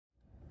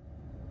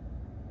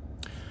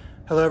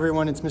Hello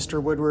everyone, it's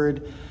Mr.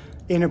 Woodward.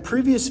 In a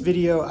previous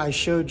video, I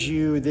showed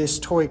you this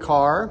toy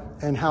car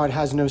and how it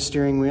has no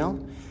steering wheel,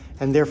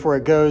 and therefore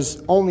it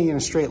goes only in a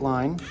straight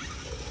line.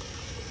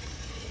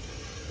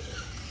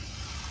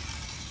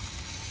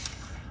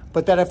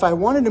 But that if I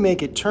wanted to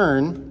make it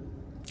turn,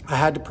 I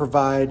had to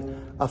provide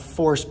a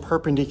force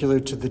perpendicular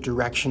to the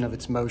direction of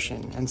its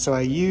motion. And so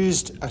I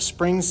used a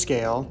spring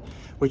scale,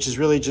 which is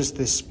really just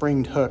this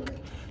springed hook,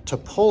 to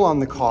pull on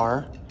the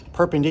car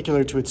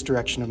perpendicular to its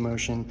direction of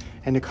motion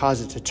and to cause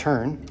it to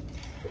turn.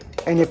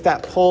 And if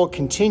that pull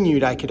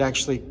continued, I could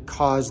actually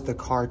cause the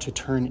car to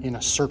turn in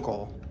a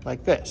circle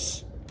like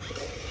this.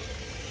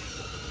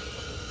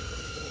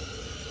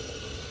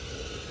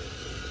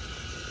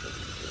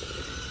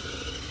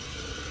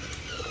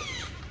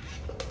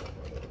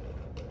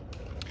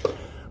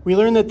 We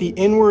learned that the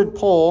inward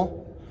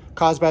pull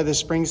caused by the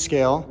spring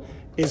scale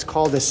is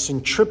called a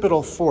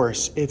centripetal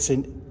force. It's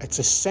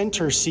a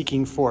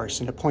center-seeking force,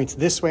 and it points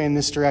this way in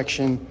this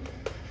direction,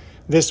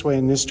 this way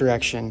in this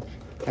direction,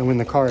 and when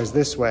the car is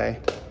this way,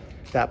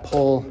 that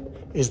pull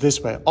is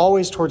this way,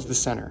 always towards the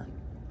center.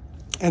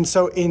 And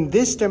so in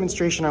this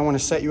demonstration, I want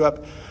to set you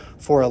up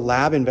for a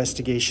lab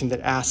investigation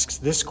that asks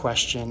this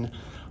question: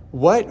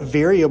 what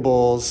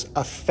variables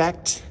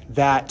affect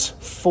that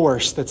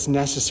force that's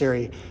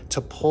necessary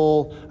to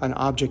pull an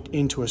object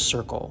into a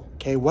circle?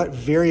 Okay, what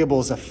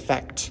variables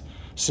affect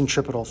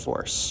centripetal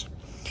force?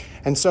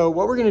 And so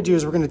what we're going to do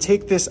is we're going to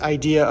take this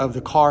idea of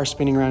the car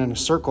spinning around in a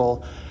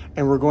circle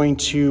and we're going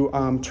to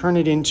turn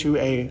it into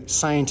a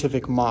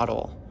scientific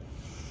model.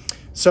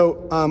 So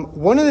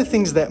one of the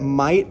things that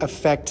might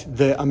affect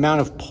the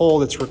amount of pull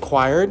that's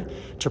required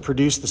to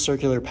produce the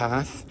circular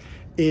path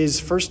is,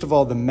 first of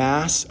all, the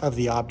mass of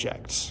the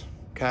object,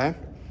 okay?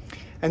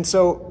 And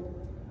so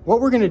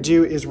what we're going to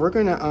do is we're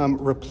going to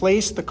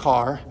replace the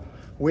car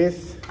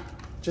with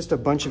just a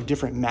bunch of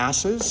different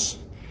masses.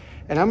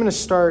 And I'm going to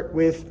start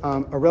with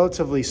a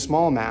relatively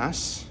small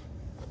mass,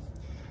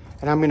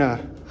 and I'm going to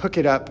hook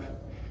it up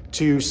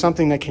to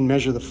something that can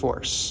measure the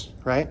force,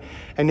 right?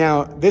 And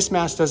now this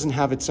mass doesn't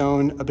have its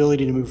own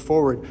ability to move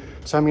forward,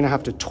 so I'm going to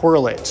have to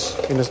twirl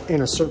it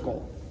in a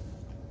circle.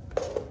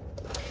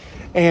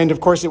 And of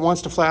course, it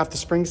wants to fly off the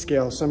spring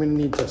scale, so I'm going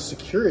to need to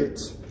secure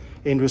it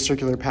into a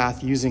circular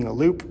path using a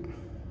loop.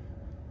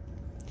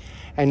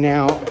 And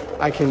now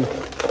I can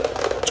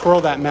twirl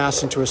that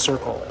mass into a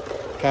circle,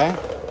 okay?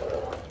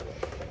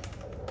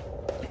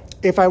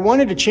 If I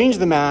wanted to change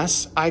the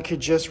mass, I could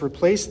just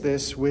replace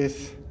this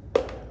with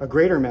a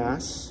greater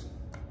mass.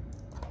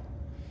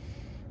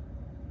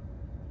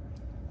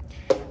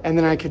 And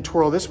then I could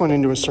twirl this one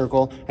into a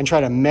circle and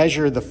try to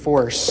measure the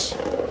force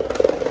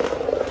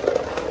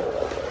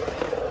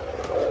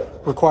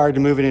required to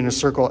move it in a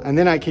circle. And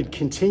then I could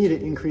continue to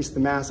increase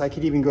the mass. I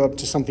could even go up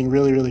to something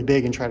really, really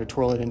big and try to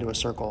twirl it into a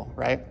circle,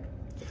 right?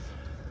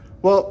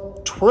 Well,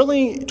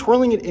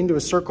 twirling it into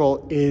a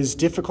circle is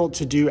difficult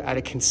to do at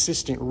a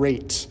consistent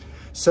rate.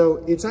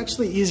 So it's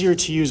actually easier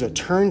to use a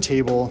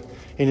turntable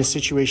in a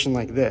situation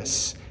like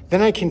this.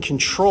 Then I can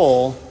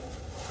control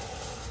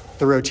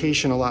the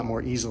rotation a lot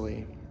more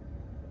easily.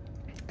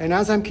 And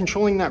as I'm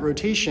controlling that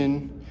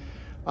rotation,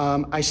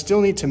 I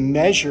still need to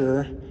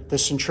measure the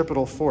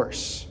centripetal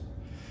force.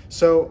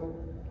 So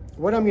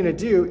what I'm going to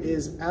do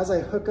is, as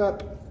I hook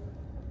up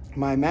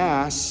my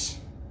mass,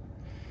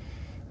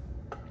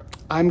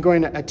 I'm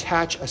going to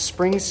attach a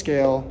spring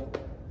scale,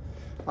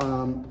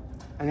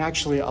 and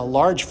actually a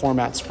large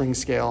format spring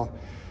scale,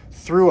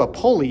 through a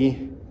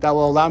pulley that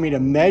will allow me to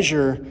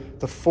measure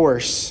the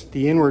force,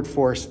 the inward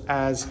force,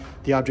 as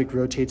the object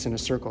rotates in a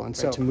circle, and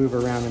so to move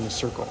around in a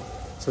circle.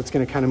 So it's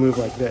going to kind of move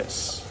like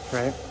this,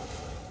 right?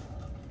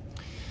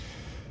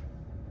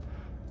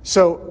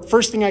 So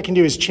first thing I can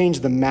do is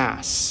change the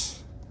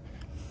mass.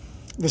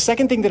 The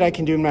second thing that I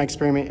can do in my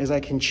experiment is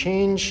I can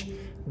change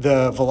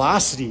the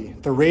velocity,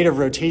 the rate of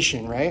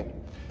rotation, right?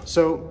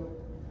 So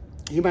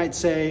you might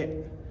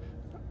say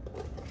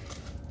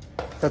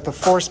that the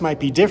force might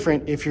be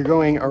different if you're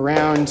going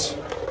around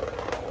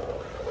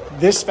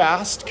this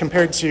fast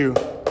compared to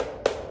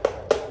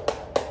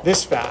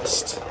this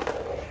fast.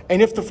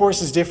 And if the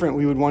force is different,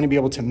 we would want to be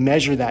able to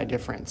measure that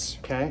difference,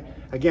 okay?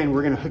 Again,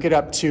 we're going to hook it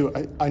up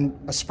to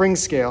a spring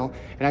scale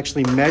and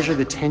actually measure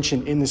the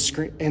tension in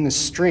the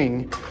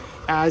string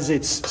as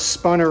it's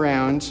spun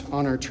around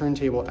on our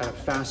turntable at a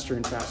faster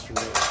and faster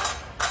rate.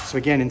 So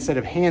again, instead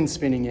of hand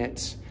spinning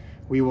it,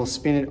 we will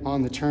spin it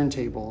on the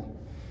turntable,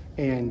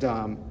 and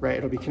right,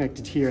 it'll be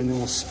connected here, and then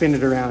we'll spin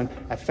it around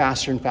at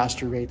faster and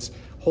faster rates,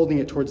 holding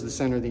it towards the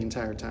center the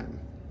entire time.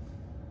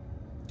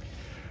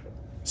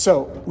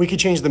 So we could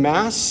change the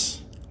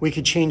mass, we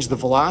could change the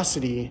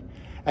velocity,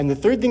 and the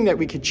third thing that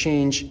we could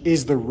change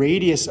is the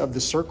radius of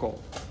the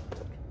circle.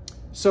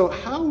 So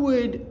how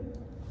would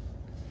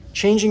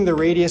changing the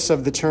radius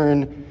of the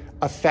turn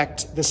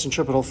affect the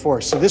centripetal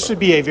force? So this would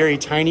be a very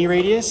tiny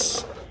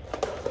radius.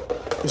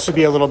 This would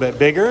be a little bit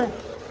bigger.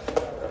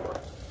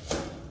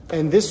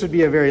 And this would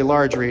be a very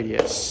large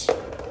radius.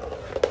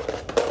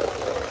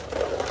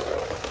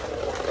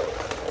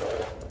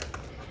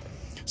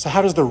 So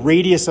how does the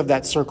radius of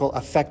that circle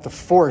affect the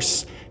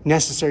force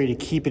necessary to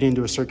keep it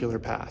into a circular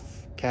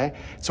path? Okay,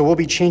 so we'll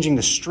be changing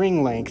the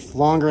string length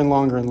longer and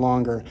longer and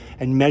longer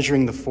and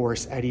measuring the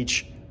force at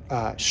each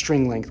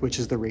string length, which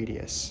is the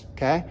radius,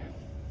 okay?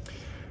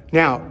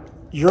 Now,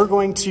 you're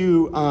going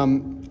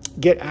to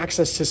get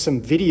access to some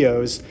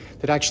videos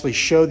that actually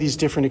show these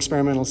different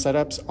experimental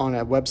setups on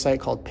a website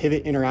called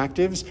Pivot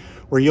Interactives,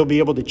 where you'll be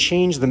able to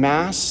change the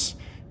mass,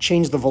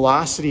 change the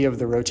velocity of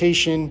the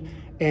rotation,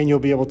 and you'll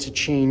be able to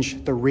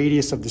change the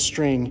radius of the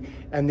string.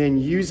 And then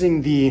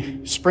using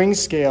the spring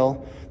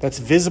scale that's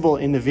visible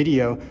in the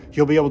video,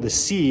 you'll be able to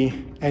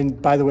see,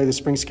 and by the way, the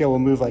spring scale will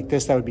move like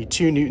this. That would be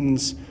 2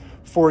 newtons,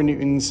 4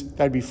 newtons,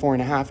 that'd be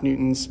 4.5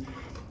 newtons.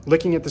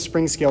 Looking at the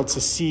spring scale to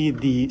see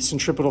the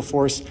centripetal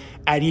force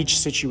at each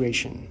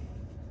situation.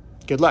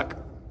 Good luck.